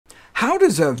How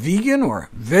does a vegan or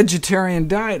vegetarian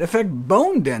diet affect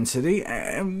bone density,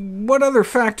 and what other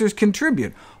factors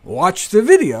contribute? Watch the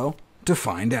video to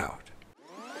find out.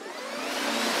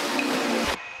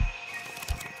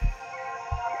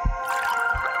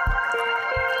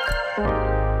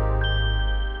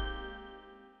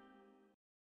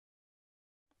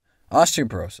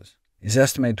 Osteoporosis is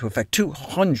estimated to affect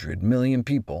 200 million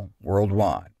people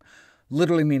worldwide.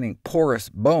 Literally meaning porous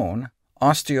bone,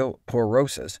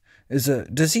 osteoporosis is a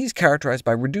disease characterized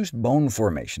by reduced bone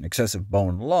formation, excessive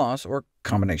bone loss, or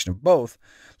combination of both,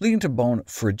 leading to bone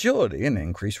fragility and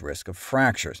increased risk of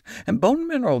fractures. And bone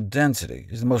mineral density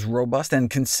is the most robust and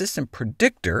consistent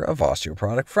predictor of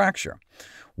osteoporotic fracture.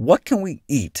 What can we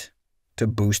eat to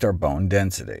boost our bone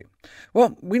density?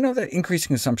 Well, we know that increasing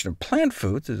consumption of plant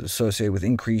foods is associated with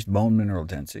increased bone mineral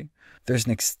density. There's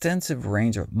an extensive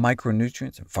range of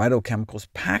micronutrients and phytochemicals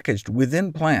packaged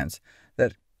within plants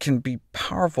that can be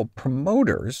powerful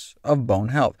promoters of bone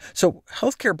health. So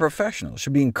healthcare professionals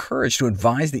should be encouraged to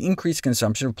advise the increased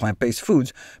consumption of plant-based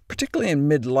foods, particularly in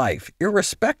midlife,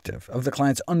 irrespective of the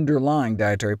client's underlying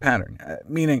dietary pattern,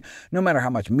 meaning no matter how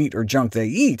much meat or junk they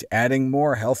eat, adding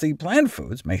more healthy plant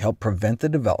foods may help prevent the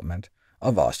development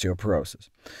of osteoporosis.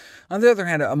 On the other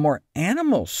hand, a more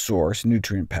animal-sourced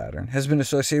nutrient pattern has been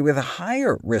associated with a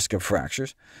higher risk of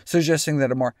fractures, suggesting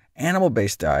that a more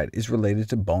animal-based diet is related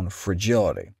to bone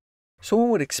fragility. So one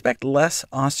would expect less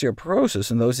osteoporosis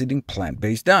in those eating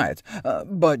plant-based diets,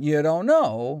 but you don't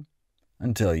know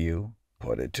until you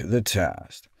put it to the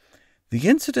test. The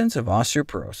incidence of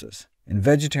osteoporosis in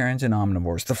vegetarians and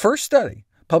omnivores, the first study,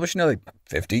 published nearly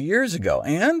 50 years ago,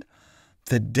 and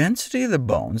the density of the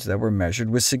bones that were measured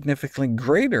was significantly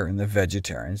greater in the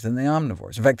vegetarians than the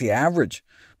omnivores. In fact, the average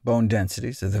bone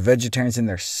densities of the vegetarians in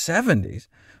their 70s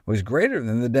was greater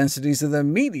than the densities of the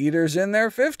meat eaters in their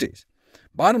 50s.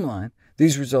 Bottom line,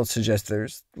 these results suggest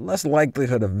there's less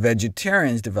likelihood of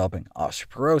vegetarians developing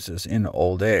osteoporosis in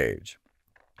old age.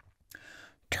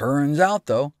 Turns out,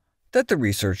 though, that the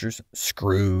researchers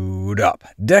screwed up.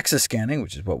 DEXA scanning,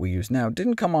 which is what we use now,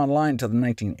 didn't come online until the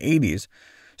 1980s,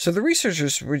 so the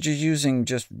researchers were using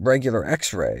just regular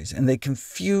X-rays, and they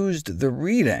confused the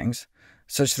readings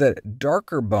such that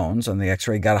darker bones on the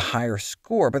X-ray got a higher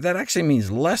score, but that actually means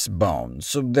less bones,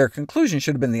 so their conclusion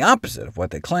should have been the opposite of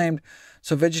what they claimed,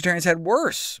 so vegetarians had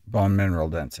worse bone mineral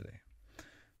density.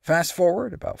 Fast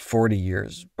forward about 40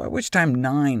 years, by which time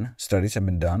 9 studies have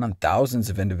been done on thousands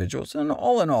of individuals, and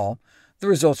all in all, the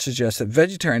results suggest that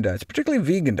vegetarian diets, particularly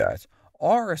vegan diets,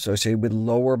 are associated with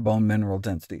lower bone mineral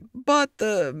density, but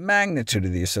the magnitude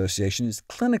of the association is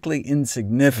clinically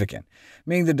insignificant,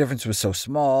 meaning the difference was so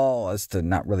small as to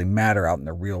not really matter out in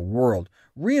the real world,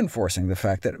 reinforcing the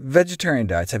fact that vegetarian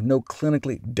diets have no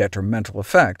clinically detrimental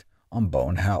effect on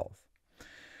bone health.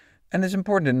 And it's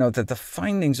important to note that the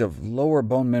findings of lower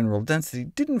bone mineral density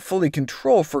didn't fully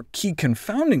control for key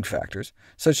confounding factors,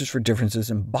 such as for differences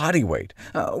in body weight.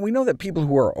 We know that people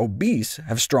who are obese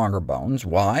have stronger bones.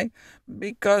 Why?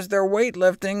 Because they're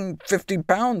weightlifting 50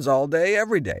 pounds all day,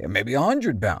 every day, and maybe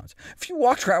 100 pounds. If you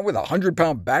walked around with a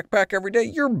 100-pound backpack every day,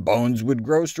 your bones would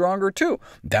grow stronger too.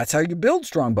 That's how you build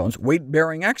strong bones,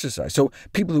 weight-bearing exercise. So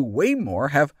people who weigh more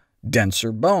have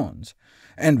denser bones.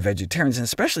 And vegetarians, and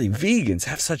especially vegans,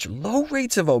 have such low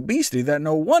rates of obesity that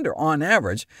no wonder, on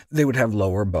average, they would have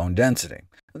lower bone density.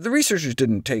 The researchers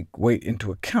didn't take weight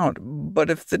into account,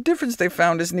 but if the difference they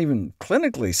found isn't even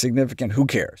clinically significant, who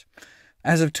cares?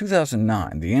 As of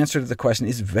 2009, the answer to the question,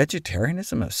 is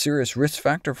vegetarianism a serious risk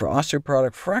factor for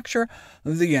osteoporotic fracture?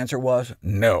 The answer was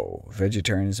no,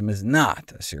 vegetarianism is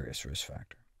not a serious risk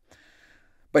factor.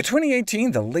 By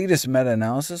 2018, the latest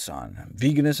meta-analysis on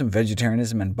veganism,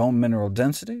 vegetarianism, and bone mineral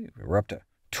density, we were up to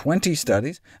 20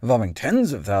 studies involving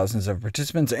tens of thousands of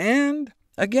participants, and,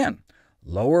 again,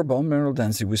 lower bone mineral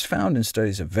density was found in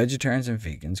studies of vegetarians and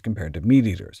vegans compared to meat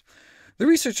eaters. The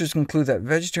researchers conclude that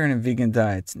vegetarian and vegan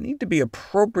diets need to be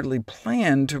appropriately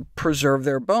planned to preserve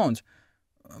their bones.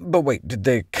 But wait, did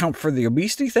they account for the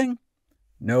obesity thing?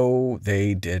 No,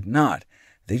 they did not.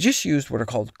 They just used what are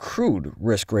called crude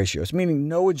risk ratios, meaning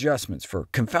no adjustments for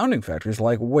confounding factors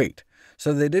like weight.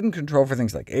 So they didn't control for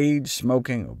things like age,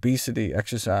 smoking, obesity,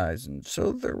 exercise, and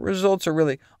so the results are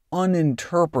really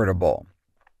uninterpretable.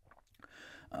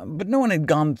 But no one had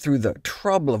gone through the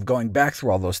trouble of going back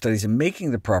through all those studies and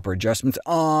making the proper adjustments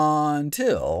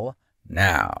until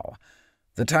now.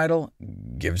 The title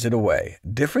gives it away.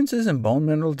 Differences in bone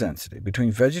mineral density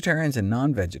between vegetarians and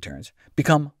non-vegetarians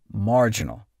become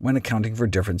marginal when accounting for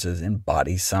differences in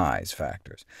body size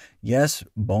factors. Yes,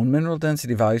 bone mineral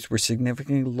density values were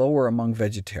significantly lower among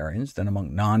vegetarians than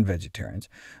among non-vegetarians,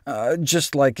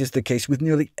 just like is the case with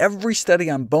nearly every study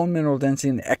on bone mineral density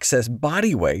and excess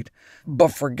body weight. But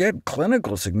forget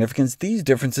clinical significance, these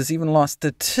differences even lost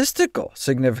statistical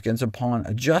significance upon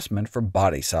adjustment for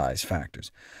body size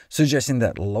factors, suggesting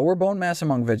that lower bone mass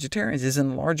among vegetarians is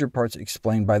in larger parts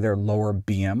explained by their lower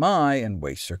BMI and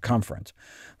waist circumference.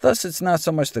 Thus, it's not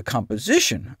so much the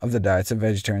composition of the diets of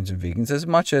vegetarians and vegans as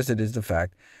much as it is the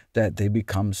fact that they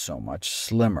become so much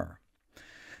slimmer.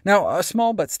 Now, a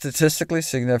small but statistically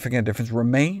significant difference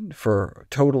remained for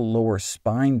total lower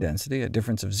spine density, a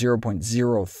difference of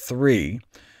 0.03.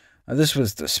 This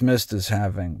was dismissed as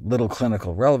having little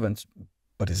clinical relevance,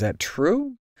 but is that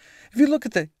true? If you look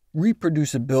at the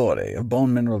reproducibility of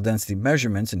bone mineral density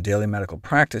measurements in daily medical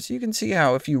practice, you can see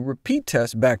how if you repeat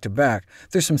tests back-to-back,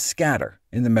 there's some scatter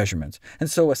in the measurements, and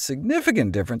so a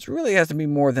significant difference really has to be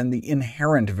more than the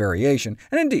inherent variation.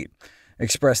 And indeed,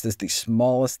 expressed as the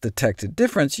smallest detected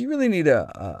difference, you really need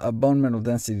a bone mineral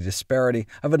density disparity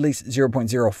of at least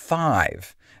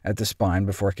 0.05 at the spine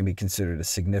before it can be considered a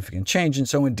significant change, and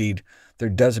so indeed there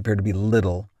does appear to be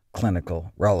little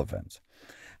clinical relevance.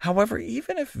 However,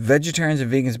 even if vegetarians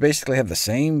and vegans basically have the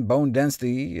same bone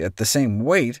density at the same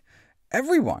weight,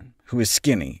 everyone who is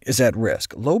skinny is at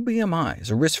risk. Low BMI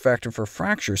is a risk factor for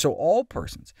fracture, so all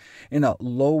persons in a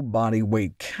low body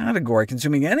weight category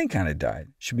consuming any kind of diet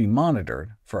should be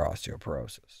monitored for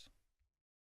osteoporosis.